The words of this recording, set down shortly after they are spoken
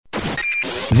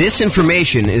This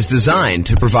information is designed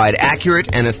to provide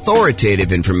accurate and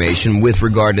authoritative information with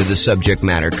regard to the subject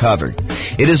matter covered.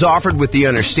 It is offered with the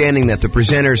understanding that the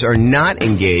presenters are not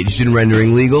engaged in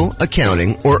rendering legal,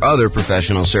 accounting, or other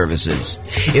professional services.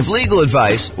 If legal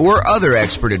advice or other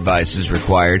expert advice is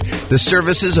required, the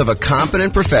services of a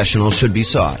competent professional should be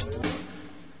sought.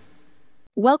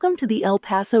 Welcome to the El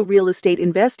Paso Real Estate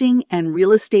Investing and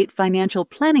Real Estate Financial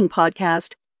Planning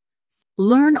Podcast.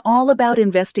 Learn all about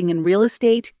investing in real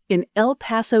estate in El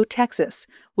Paso, Texas,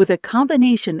 with a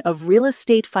combination of real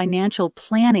estate financial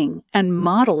planning and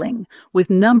modeling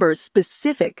with numbers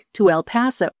specific to El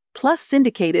Paso, plus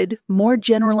syndicated, more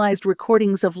generalized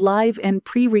recordings of live and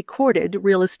pre-recorded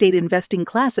real estate investing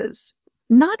classes,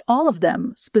 not all of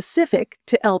them specific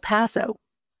to El Paso.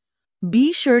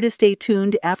 Be sure to stay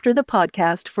tuned after the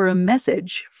podcast for a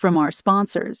message from our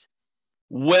sponsors.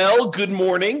 Well, good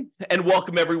morning and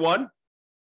welcome, everyone.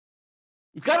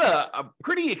 We've got a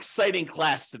pretty exciting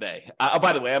class today.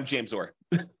 By the way, I'm James Orr.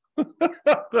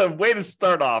 The way to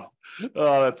start off.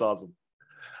 Oh, that's awesome.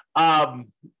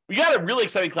 We got a really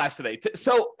exciting class today.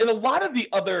 So in a lot of the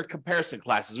other comparison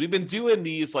classes, we've been doing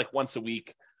these like once a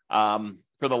week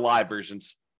for the live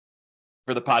versions.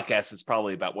 For the podcast, it's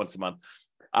probably about once a month.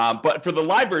 But for the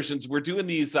live versions, we're doing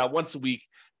these once a week.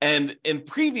 And in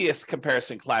previous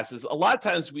comparison classes, a lot of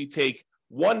times we take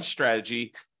one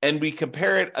strategy and we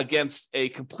compare it against a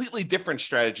completely different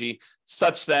strategy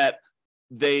such that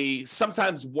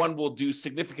sometimes one will do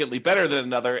significantly better than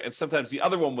another, and sometimes the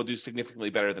other one will do significantly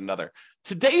better than another.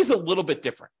 Today is a little bit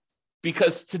different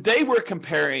because today we're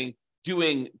comparing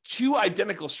doing two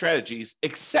identical strategies,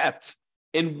 except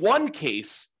in one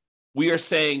case, we are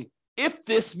saying, if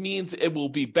this means it will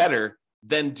be better,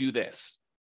 then do this.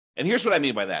 And here's what I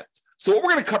mean by that. So what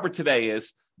we're going to cover today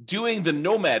is doing the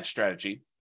nomad strategy,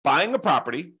 buying a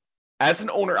property as an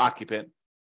owner-occupant,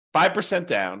 5%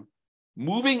 down,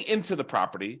 moving into the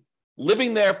property,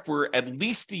 living there for at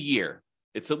least a year.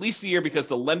 It's at least a year because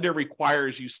the lender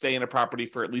requires you stay in a property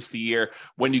for at least a year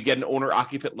when you get an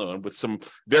owner-occupant loan, with some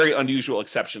very unusual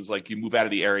exceptions, like you move out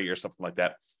of the area or something like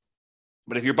that.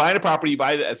 But if you're buying a property, you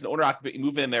buy it as an owner-occupant, you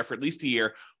move in there for at least a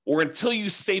year, or until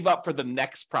you save up for the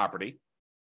next property.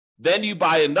 Then you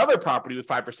buy another property with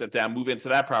 5% down, move into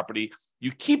that property.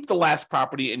 You keep the last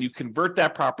property and you convert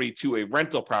that property to a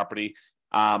rental property.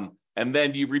 And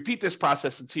then you repeat this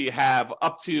process until you have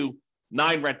up to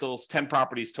 9 rentals, 10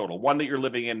 properties total, one that you're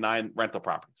living in, 9 rental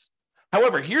properties.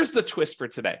 However, here's the twist for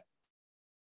today.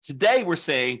 Today, we're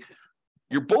saying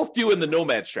you're both doing the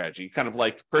nomad strategy, kind of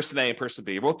like person A and person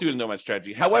B. You're both doing the nomad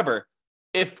strategy. However,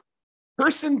 if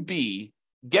person B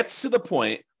gets to the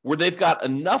point where they've got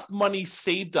enough money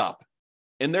saved up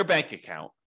in their bank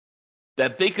account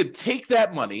that they could take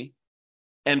that money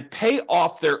and pay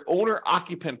off their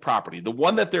owner-occupant property, the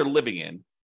one that they're living in,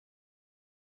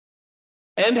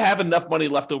 and have enough money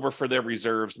left over for their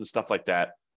reserves and stuff like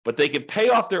that, but they can pay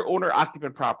off their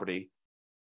owner-occupant property.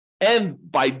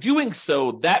 And by doing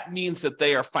so, that means that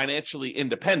they are financially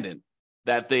independent,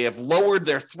 that they have lowered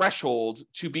their threshold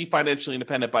to be financially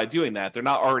independent by doing that. They're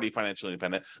not already financially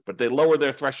independent, but they lower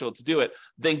their threshold to do it.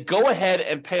 Then go ahead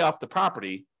and pay off the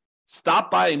property, stop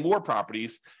buying more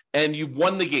properties, and you've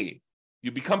won the game.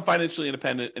 You become financially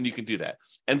independent and you can do that.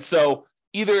 And so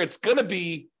either it's going to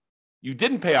be you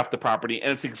didn't pay off the property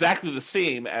and it's exactly the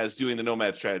same as doing the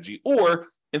nomad strategy, or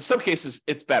in some cases,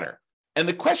 it's better. And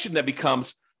the question that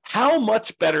becomes, how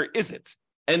much better is it?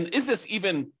 And is this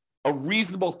even a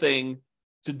reasonable thing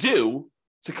to do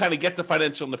to kind of get to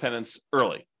financial independence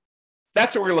early?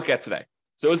 That's what we're going to look at today.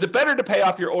 So is it better to pay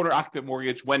off your owner-occupant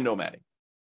mortgage when nomading?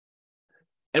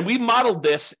 And we modeled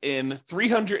this in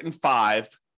 305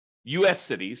 U.S.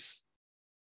 cities,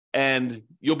 and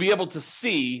you'll be able to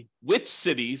see which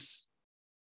cities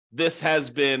this has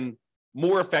been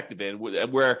more effective in,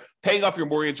 where paying off your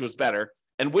mortgage was better,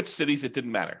 and which cities it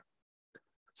didn't matter.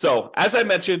 So, as I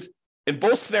mentioned, in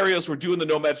both scenarios, we're doing the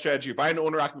nomad strategy. You're buying an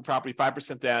owner-occupant property,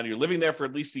 5% down. You're living there for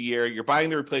at least a year. You're buying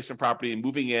the replacement property and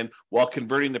moving in while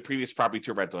converting the previous property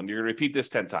to a rental. And you're going to repeat this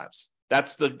 10 times.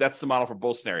 That's the model for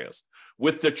both scenarios.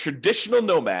 With the traditional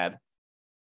nomad,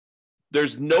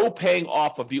 there's no paying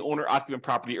off of the owner-occupant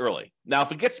property early. Now,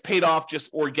 if it gets paid off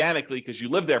just organically because you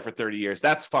lived there for 30 years,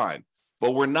 that's fine.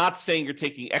 But we're not saying you're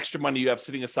taking extra money you have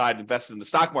sitting aside, invested in the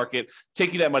stock market,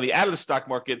 taking that money out of the stock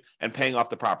market and paying off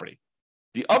the property.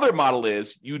 The other model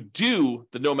is you do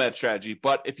the nomad strategy,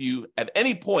 but if you, at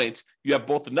any point, you have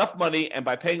both enough money and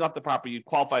by paying off the property, you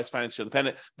qualify as financially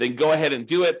independent, then go ahead and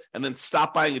do it and then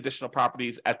stop buying additional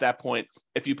properties at that point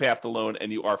if you pay off the loan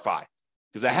and you are fine.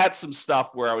 Because I had some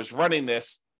stuff where I was running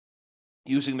this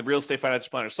using the real estate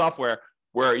financial planner software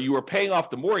where you were paying off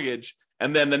the mortgage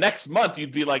And then the next month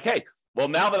you'd be like, hey, well,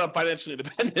 now that I'm financially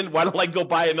independent, why don't I go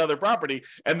buy another property?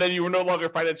 And then you were no longer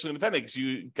financially independent because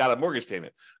you got a mortgage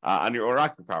payment on your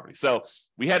owner-occupant property. So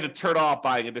we had to turn off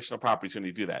buying additional properties when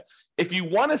you do that. If you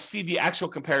want to see the actual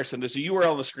comparison, there's a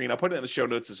URL on the screen. I'll put it in the show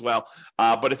notes as well.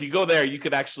 But if you go there, you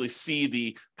could actually see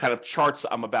the kind of charts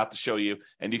I'm about to show you,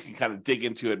 and you can kind of dig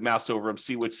into it, mouse over them,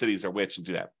 see which cities are which, and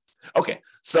do that. Okay,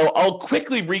 so I'll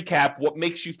quickly recap what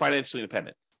makes you financially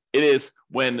independent. It is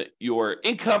when your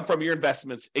income from your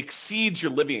investments exceeds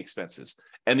your living expenses.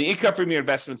 And the income from your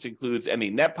investments includes any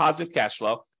net positive cash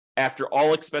flow after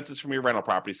all expenses from your rental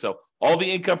property. So all the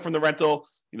income from the rental,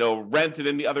 rent and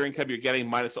any other income you're getting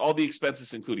minus all the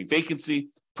expenses, including vacancy,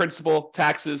 principal,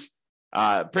 taxes,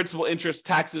 principal, interest,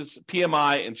 taxes,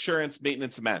 PMI, insurance,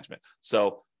 maintenance, and management.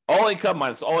 So all income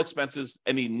minus all expenses,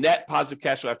 any net positive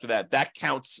cash flow after that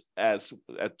counts as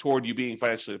toward you being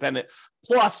financially independent,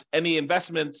 plus any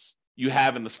investments you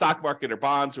have in the stock market or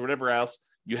bonds or whatever else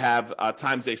you have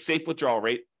times a safe withdrawal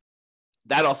rate.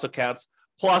 That also counts.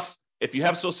 Plus, if you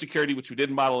have Social Security, which we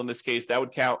didn't model in this case, that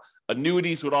would count.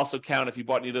 Annuities would also count if you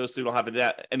bought any of those. We don't have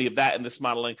any of that in this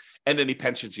modeling, and any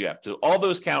pensions you have. So all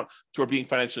those count toward being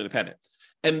financially independent.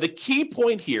 And the key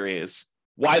point here is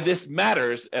why this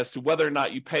matters as to whether or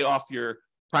not you pay off your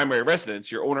primary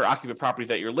residence, your owner-occupant property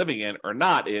that you're living in or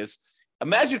not, is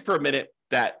imagine for a minute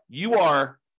that you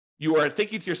are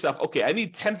thinking to yourself, okay, I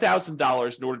need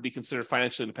 $10,000 in order to be considered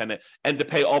financially independent and to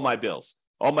pay all my bills.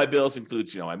 All my bills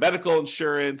includes, my medical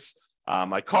insurance,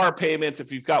 my car payments,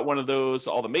 if you've got one of those,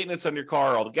 all the maintenance on your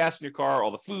car, all the gas in your car,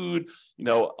 all the food,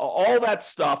 all that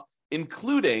stuff,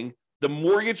 including the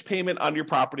mortgage payment on your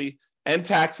property and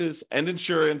taxes and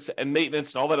insurance and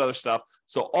maintenance and all that other stuff.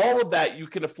 So all of that you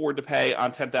can afford to pay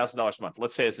on $10,000 a month,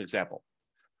 let's say as an example.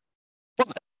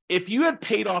 But if you had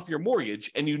paid off your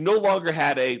mortgage and you no longer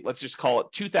had let's just call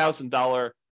it $2,000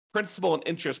 principal and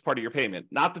interest part of your payment,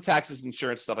 not the taxes,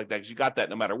 insurance, stuff like that, because you got that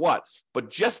no matter what,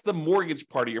 but just the mortgage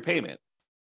part of your payment,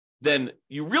 then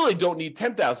you really don't need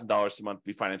 $10,000 a month to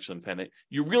be financially independent.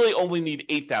 You really only need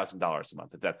 $8,000 a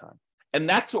month at that time. And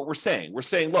that's what we're saying. We're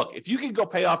saying, look, if you can go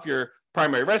pay off your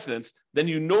primary residence, then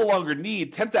you no longer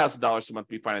need $10,000 a month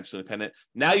to be financially independent.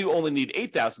 Now you only need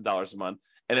 $8,000 a month.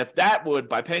 And if that would,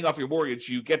 by paying off your mortgage,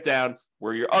 you get down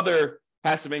where your other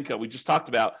passive income we just talked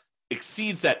about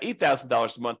exceeds that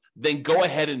 $8,000 a month, then go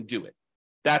ahead and do it.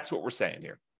 That's what we're saying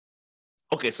here.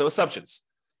 Okay, so assumptions.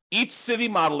 Each city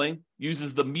modeling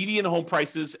uses the median home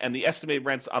prices and the estimated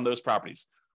rents on those properties.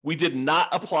 We did not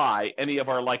apply any of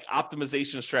our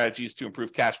optimization strategies to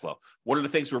improve cash flow. One of the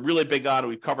things we're really big on, and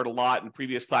we've covered a lot in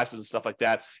previous classes and stuff like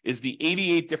that, is the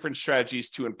 88 different strategies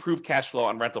to improve cash flow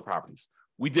on rental properties.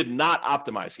 We did not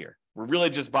optimize here. We're really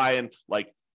just buying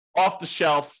off the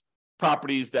shelf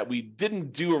properties that we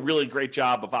didn't do a really great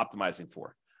job of optimizing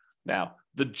for. Now,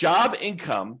 the job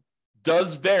income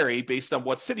does vary based on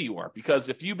what city you are, because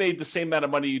if you made the same amount of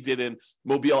money you did in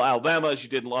Mobile, Alabama as you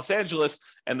did in Los Angeles,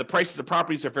 and the prices of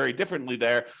properties are very differently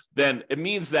there, then it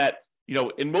means that,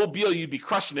 in Mobile, you'd be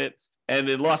crushing it, and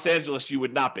in Los Angeles, you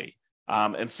would not be.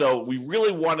 And so we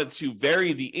really wanted to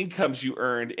vary the incomes you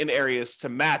earned in areas to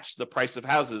match the price of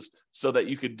houses so that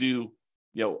you could do,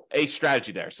 a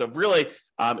strategy there. So really,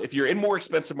 if you're in more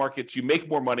expensive markets, you make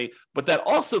more money, but that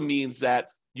also means that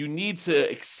you need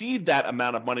to exceed that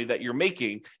amount of money that you're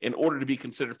making in order to be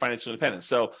considered financially independent.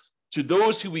 So to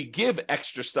those who we give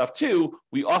extra stuff to,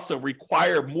 we also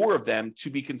require more of them to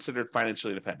be considered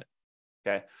financially independent.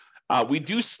 Okay. We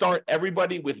do start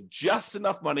everybody with just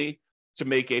enough money to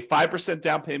make a 5%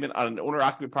 down payment on an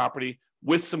owner-occupant property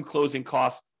with some closing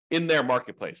costs in their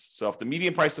marketplace. So if the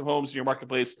median price of homes in your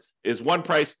marketplace is one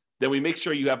price, then we make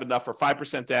sure you have enough for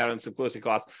 5% down and some closing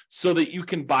costs so that you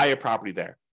can buy a property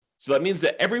there. So that means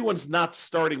that everyone's not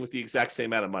starting with the exact same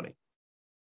amount of money.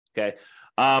 Okay.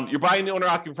 You're buying the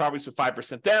owner-occupant properties with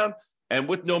 5% down, and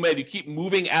with Nomad, you keep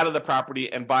moving out of the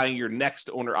property and buying your next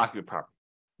owner-occupant property.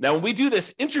 Now, when we do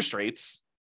this, the interest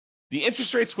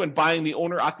rates when buying the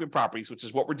owner-occupant properties, which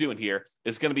is what we're doing here,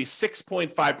 is going to be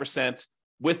 6.5%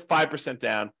 with 5%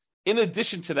 down. In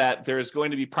addition to that, there is going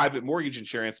to be private mortgage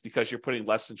insurance because you're putting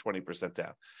less than 20%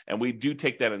 down. And we do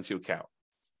take that into account.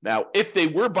 Now, if they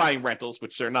were buying rentals,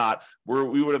 which they're not,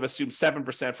 we would have assumed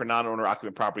 7% for non-owner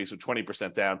occupant properties with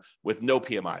 20% down with no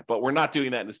PMI. But we're not doing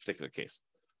that in this particular case.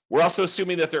 We're also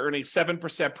assuming that they're earning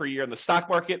 7% per year in the stock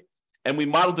market. And we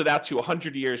modeled it out to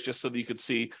 100 years just so that you could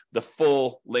see the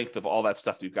full length of all that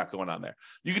stuff that you've got going on there.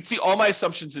 You can see all my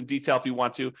assumptions in detail if you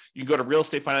want to. You can go to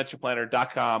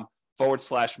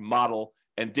realestatefinancialplanner.com/model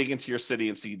and dig into your city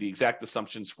and see the exact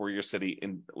assumptions for your city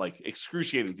in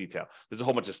excruciating detail. There's a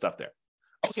whole bunch of stuff there.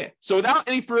 Okay, so without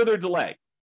any further delay,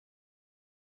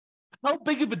 how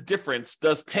big of a difference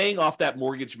does paying off that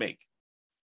mortgage make?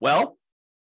 Well,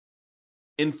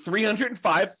 in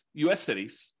 305 US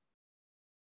cities,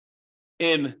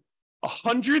 in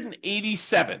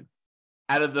 187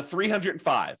 out of the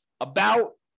 305,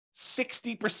 about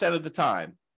 60% of the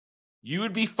time, you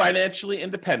would be financially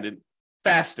independent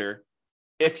faster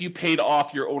if you paid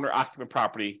off your owner-occupant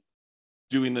property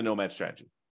doing the nomad strategy.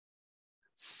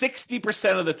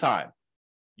 60% of the time,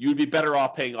 you would be better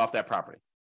off paying off that property.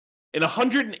 In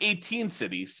 118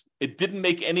 cities, it didn't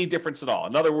make any difference at all.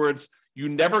 In other words, you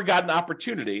never got an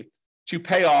opportunity to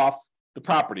pay off the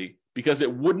property because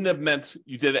it wouldn't have meant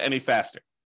you did it any faster.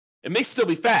 It may still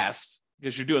be fast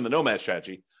because you're doing the nomad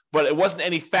strategy, but it wasn't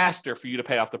any faster for you to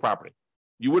pay off the property.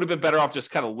 You would have been better off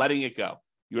just kind of letting it go.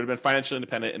 You would have been financially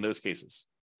independent in those cases,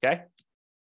 okay?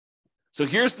 So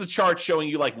here's the chart showing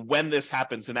you like when this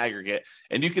happens in aggregate.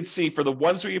 And you can see for the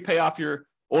ones where you pay off your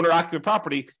owner-occupant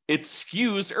property, it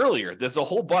skews earlier. There's a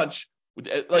whole bunch.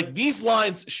 Like these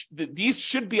lines, these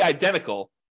should be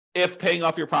identical if paying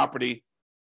off your property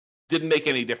didn't make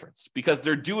any difference because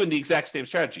they're doing the exact same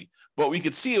strategy. But we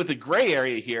could see with the gray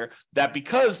area here that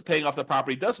because paying off the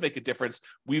property does make a difference,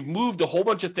 we've moved a whole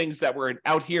bunch of things that were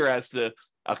out here as to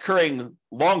occurring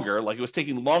longer, like it was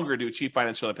taking longer to achieve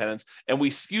financial independence, and we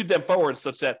skewed them forward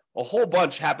such that a whole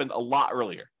bunch happened a lot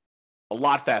earlier, a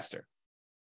lot faster.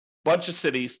 Bunch of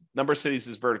cities, number of cities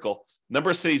is vertical, number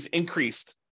of cities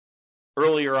increased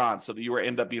earlier on so that you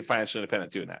end up being financially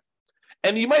independent doing that.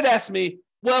 And you might ask me,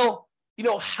 well,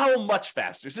 how much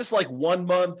faster? Is this like 1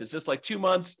 month? Is this like 2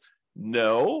 months?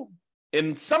 No.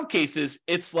 In some cases,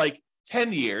 it's like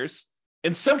 10 years.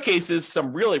 In some cases,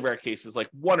 some really rare cases, like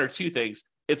 1 or 2 things,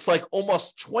 it's like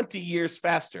almost 20 years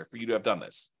faster for you to have done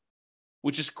this,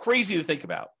 which is crazy to think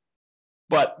about.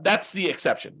 But that's the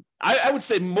exception. I would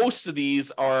say most of these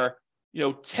are,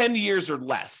 10 years or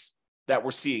less that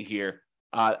we're seeing here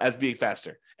as being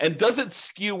faster. And does it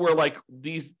skew where like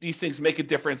these things make a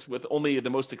difference with only the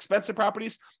most expensive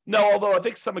properties? No, although I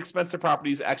think some expensive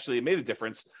properties actually made a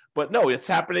difference. But no, it's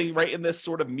happening right in this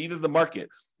sort of meat of the market.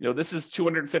 This is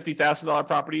 $250,000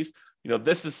 properties.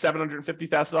 This is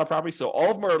 $750,000 properties. So all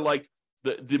of them are like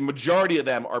the majority of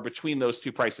them are between those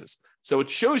two prices. So it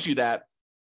shows you that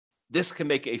this can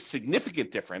make a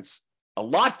significant difference a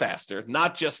lot faster,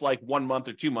 not just like 1 month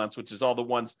or 2 months, which is all the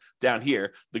ones down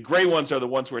here. The gray ones are the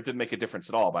ones where it didn't make a difference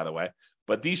at all, by the way.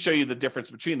 But these show you the difference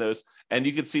between those. And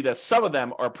you can see that some of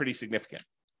them are pretty significant.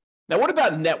 Now, what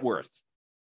about net worth?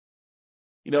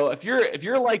 If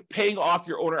you're like paying off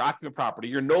your owner-occupant property,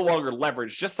 you're no longer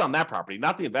leveraged just on that property,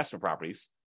 not the investment properties,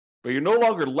 but you're no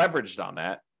longer leveraged on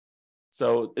that.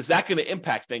 So is that going to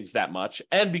impact things that much?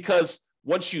 And because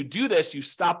once you do this, you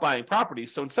stop buying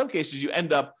properties. So in some cases, you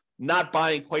end up not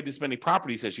buying quite as many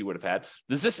properties as you would have had.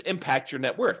 Does this impact your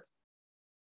net worth?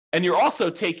 And you're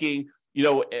also taking,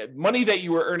 money that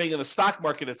you were earning in the stock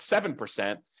market at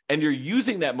 7%, and you're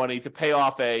using that money to pay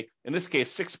off in this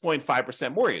case,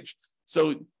 6.5% mortgage.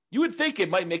 So you would think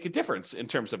it might make a difference in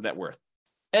terms of net worth.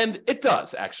 And it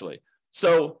does, actually.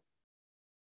 So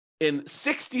in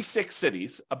 66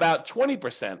 cities, about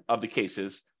 20% of the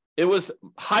cases, it was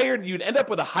higher. You'd end up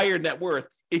with a higher net worth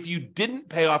if you didn't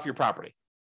pay off your property.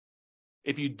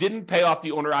 If you didn't pay off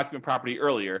the owner-occupant property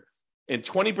earlier, in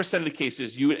 20% of the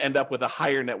cases, you would end up with a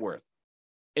higher net worth.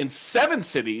 In 7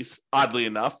 cities, oddly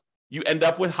enough, you end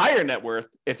up with higher net worth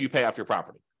if you pay off your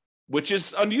property, which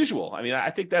is unusual. I mean,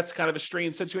 I think that's kind of a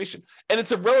strange situation. And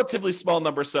it's a relatively small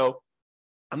number, so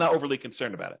I'm not overly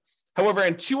concerned about it. However,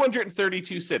 in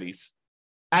 232 cities,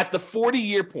 at the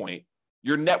 40-year point,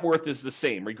 your net worth is the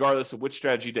same, regardless of which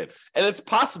strategy you did. And it's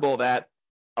possible that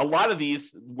a lot of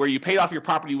these where you paid off your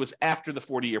property was after the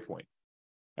 40-year point,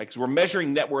 right? Because we're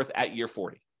measuring net worth at year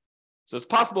 40. So it's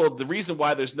possible the reason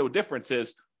why there's no difference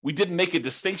is we didn't make a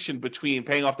distinction between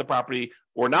paying off the property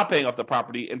or not paying off the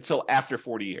property until after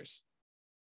 40 years.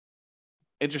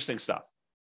 Interesting stuff.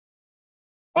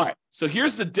 All right, so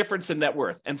here's the difference in net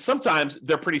worth. And sometimes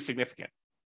they're pretty significant.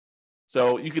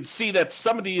 So you can see that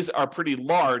some of these are pretty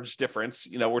large difference.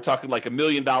 We're talking like $1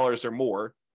 million or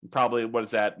more. Probably, what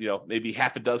is that? Maybe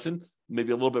half a dozen,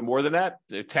 maybe a little bit more than that,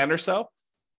 10 or so.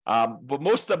 But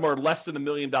most of them are less than $1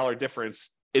 million difference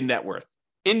in net worth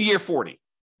in year 40,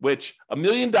 which $1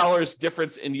 million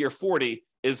difference in year 40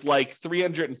 is like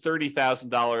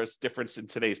 $330,000 difference in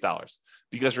today's dollars.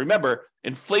 Because remember,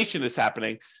 inflation is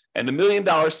happening, and $1 million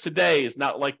today is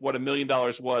not like what $1 million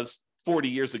was 40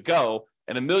 years ago,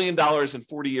 and $1 million in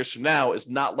 40 years from now is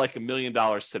not like $1 million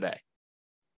today.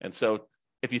 And so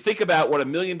if you think about what $1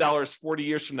 million 40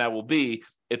 years from now will be,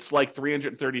 it's like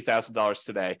 $330,000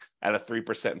 today at a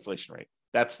 3% inflation rate.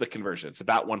 That's the conversion. It's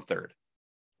about 1/3.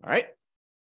 All right.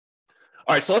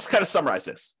 All right, so let's kind of summarize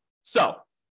this. So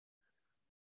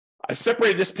I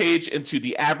separated this page into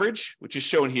the average, which is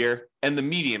shown here, and the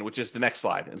median, which is the next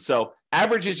slide. And so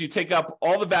average is you take up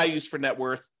all the values for net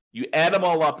worth, you add them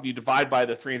all up, and you divide by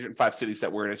the 305 cities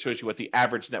that we're in. It shows you what the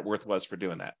average net worth was for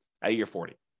doing that at year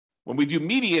 40. When we do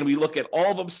median, we look at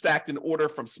all of them stacked in order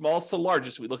from smallest to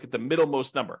largest. We look at the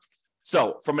middlemost number.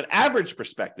 So from an average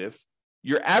perspective,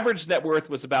 your average net worth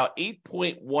was about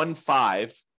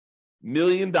 $8.15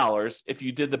 million if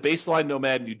you did the baseline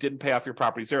nomad and you didn't pay off your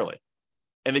properties early.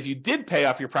 And if you did pay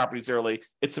off your properties early,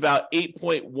 it's about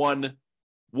 8.11.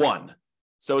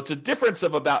 So it's a difference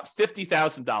of about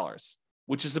 $50,000,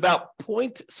 which is about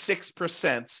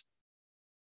 0.6%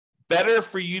 better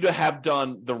for you to have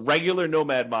done the regular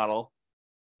nomad model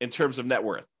in terms of net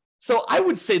worth. So I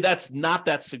would say that's not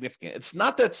that significant. It's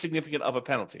not that significant of a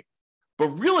penalty. But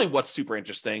really what's super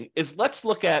interesting is let's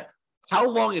look at how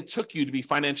long it took you to be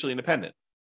financially independent.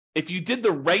 If you did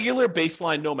the regular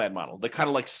baseline nomad model, the kind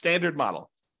of like standard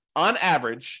model, on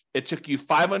average, it took you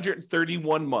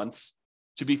 531 months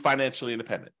to be financially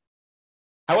independent.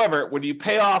 However, when you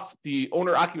pay off the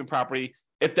owner-occupant property,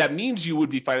 if that means you would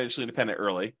be financially independent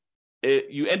early,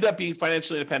 you end up being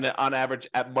financially independent on average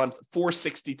at month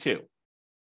 462.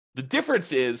 The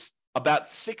difference is about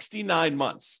 69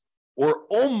 months or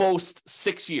almost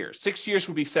 6 years. 6 years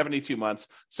would be 72 months.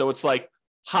 So it's like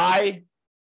high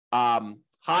 5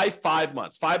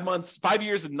 months, 5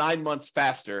 years and 9 months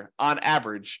faster on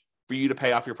average for you to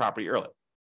pay off your property early.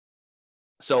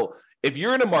 So if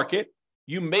you're in a market,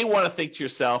 you may want to think to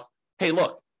yourself, hey,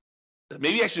 look,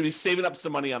 maybe I should be saving up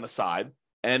some money on the side.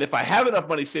 And if I have enough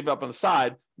money saved up on the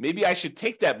side, maybe I should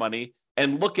take that money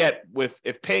and look at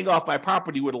if paying off my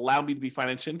property would allow me to be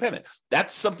financially independent.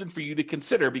 That's something for you to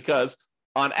consider because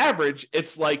on average,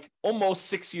 it's like almost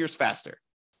 6 years faster.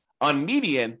 On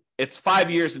median, it's 5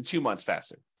 years and 2 months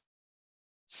faster.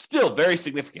 Still very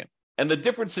significant. And the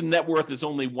difference in net worth is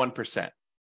only 1%.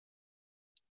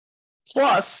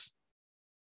 Plus,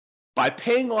 by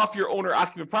paying off your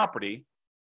owner-occupant property,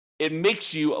 it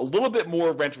makes you a little bit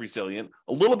more rent resilient,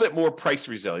 a little bit more price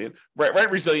resilient. Rent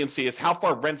resiliency is how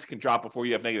far rents can drop before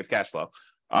you have negative cash flow.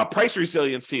 Price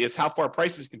resiliency is how far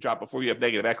prices can drop before you have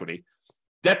negative equity.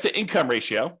 Debt to income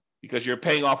ratio, because you're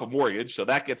paying off a mortgage, so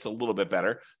that gets a little bit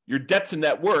better. Your debt to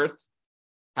net worth,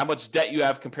 how much debt you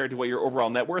have compared to what your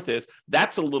overall net worth is,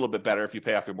 that's a little bit better if you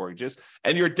pay off your mortgages.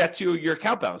 And your debt to your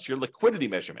account balance, your liquidity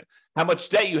measurement, how much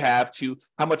debt you have to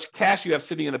how much cash you have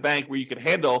sitting in the bank where you can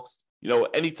handle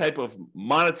any type of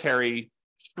monetary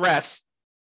stress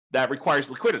that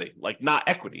requires liquidity, like not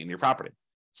equity in your property.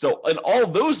 So in all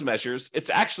those measures,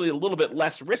 it's actually a little bit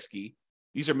less risky.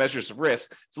 These are measures of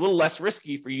risk. It's a little less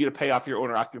risky for you to pay off your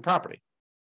owner-occupant property.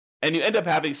 And you end up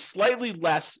having slightly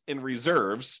less in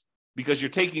reserves because you're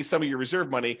taking some of your reserve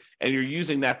money and you're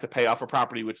using that to pay off a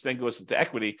property, which then goes into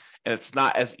equity, and it's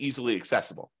not as easily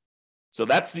accessible. So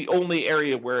that's the only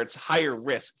area where it's higher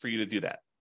risk for you to do that.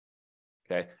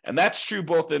 Okay, and that's true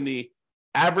both in the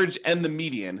average and the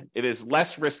median. It is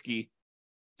less risky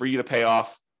for you to pay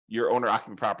off your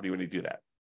owner-occupant property when you do that.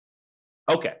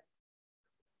 Okay,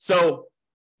 so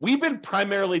we've been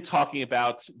primarily talking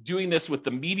about doing this with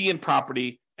the median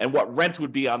property and what rent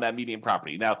would be on that median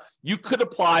property. Now, you could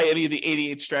apply any of the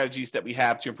 88 strategies that we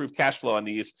have to improve cash flow on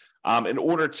these in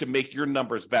order to make your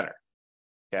numbers better.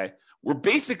 Okay, we're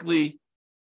basically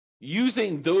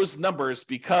using those numbers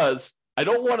because I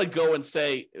don't want to go and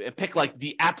say and pick like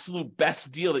the absolute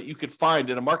best deal that you could find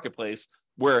in a marketplace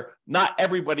where not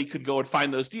everybody could go and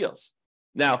find those deals.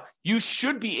 Now, you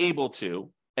should be able to,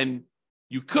 and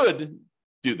you could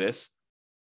do this,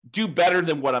 do better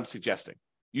than what I'm suggesting.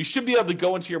 You should be able to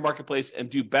go into your marketplace and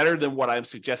do better than what I'm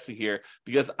suggesting here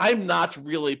because I'm not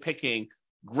really picking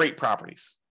great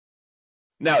properties.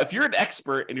 Now, if you're an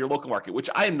expert in your local market, which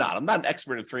I'm not an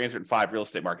expert in 305 real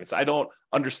estate markets. I don't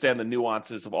understand the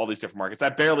nuances of all these different markets. I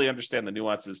barely understand the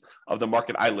nuances of the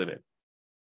market I live in.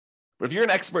 But if you're an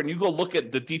expert and you go look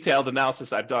at the detailed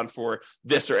analysis I've done for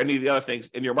this or any of the other things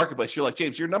in your marketplace, you're like,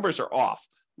 James, your numbers are off.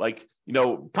 Like,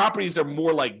 properties are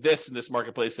more like this in this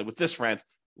marketplace than with this rent.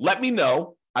 Let me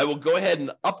know. I will go ahead and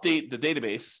update the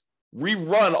database,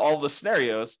 rerun all the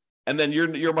scenarios, and then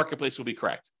your marketplace will be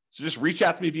correct. So just reach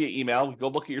out to me via email. Go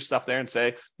look at your stuff there and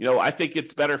say, I think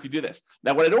it's better if you do this.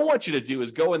 Now, what I don't want you to do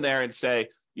is go in there and say,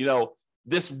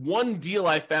 this one deal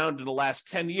I found in the last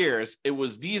 10 years, it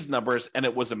was these numbers and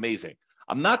it was amazing.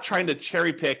 I'm not trying to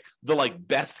cherry pick the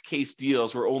best case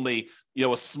deals where only,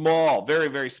 a small, very,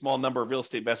 very small number of real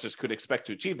estate investors could expect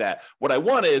to achieve that. What I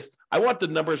want the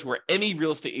numbers where any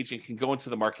real estate agent can go into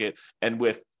the market and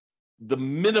with the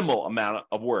minimal amount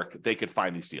of work, they could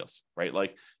find these deals, right?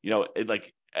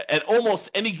 At almost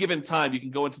any given time, you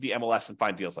can go into the MLS and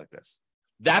find deals like this.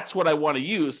 That's what I want to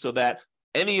use so that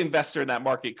any investor in that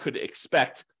market could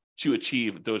expect to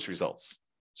achieve those results.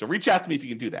 So reach out to me if you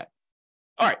can do that.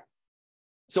 All right.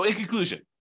 So in conclusion,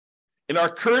 in our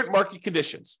current market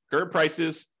conditions, current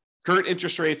prices, current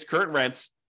interest rates, current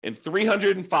rents in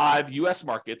 305 US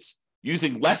markets,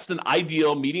 using less than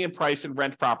ideal median price and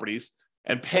rent properties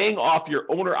and paying off your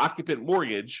owner-occupant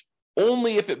mortgage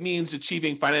only if it means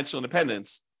achieving financial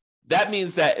independence, that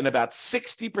means that in about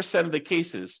 60% of the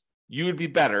cases, you would be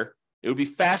better. It would be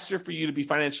faster for you to be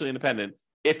financially independent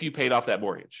if you paid off that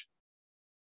mortgage.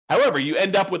 However, you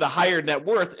end up with a higher net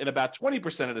worth in about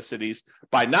 20% of the cities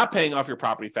by not paying off your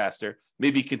property faster,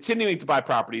 maybe continuing to buy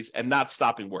properties and not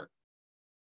stopping work.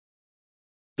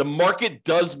 The market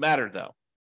does matter, though.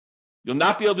 You'll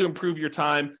not be able to improve your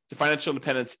time to financial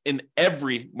independence in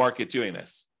every market doing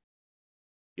this.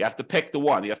 You have to pick the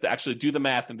one. You have to actually do the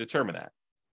math and determine that.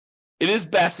 It is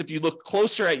best if you look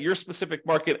closer at your specific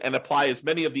market and apply as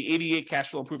many of the 88 cash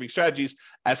flow improving strategies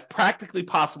as practically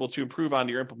possible to improve on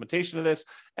your implementation of this,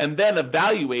 and then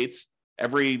evaluate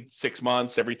every 6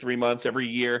 months, every 3 months, every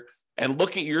year, and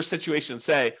look at your situation and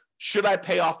say, should I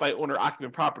pay off my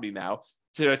owner-occupant property now?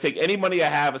 Should I take any money I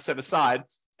have and set aside?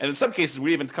 And in some cases,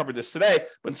 we even covered this today,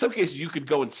 but in some cases, you could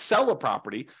go and sell a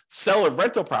property, sell a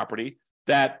rental property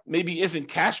that maybe isn't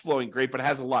cash flowing great, but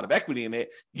has a lot of equity in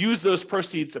it. Use those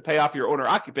proceeds to pay off your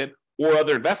owner-occupant or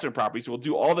other investment properties. We'll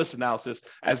do all this analysis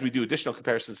as we do additional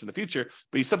comparisons in the future.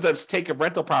 But you sometimes take a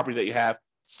rental property that you have,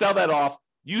 sell that off,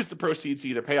 use the proceeds to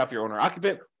either pay off your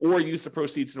owner-occupant or use the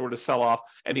proceeds in order to sell off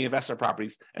any investment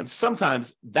properties. And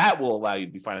sometimes that will allow you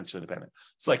to be financially independent.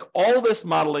 It's like all this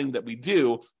modeling that we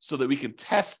do so that we can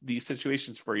test these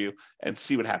situations for you and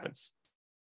see what happens.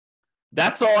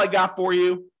 That's all I got for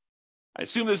you. I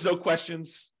assume there's no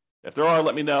questions. If there are,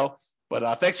 let me know.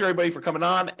 But thanks everybody for coming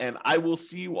on, and I will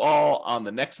see you all on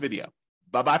the next video.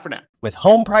 Bye-bye for now. With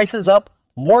home prices up,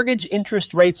 mortgage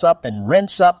interest rates up, and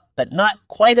rents up, but not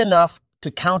quite enough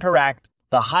to counteract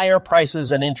the higher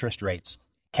prices and interest rates,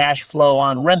 cash flow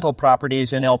on rental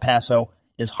properties in El Paso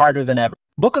is harder than ever.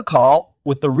 Book a call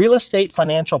with the Real Estate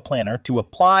Financial Planner to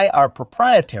apply our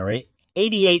proprietary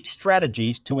 88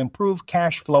 strategies to improve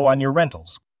cash flow on your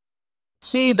rentals.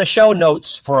 See the show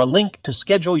notes for a link to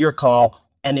schedule your call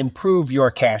and improve your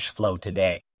cash flow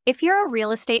today. If you're a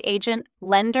real estate agent,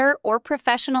 lender, or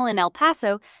professional in El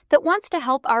Paso that wants to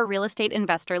help our real estate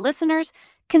investor listeners,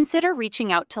 consider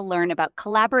reaching out to learn about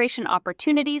collaboration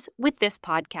opportunities with this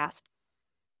podcast.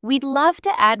 We'd love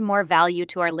to add more value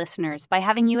to our listeners by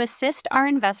having you assist our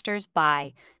investors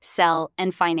buy, sell,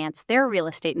 and finance their real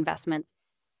estate investment.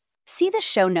 See the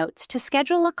show notes to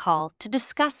schedule a call to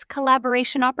discuss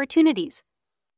collaboration opportunities.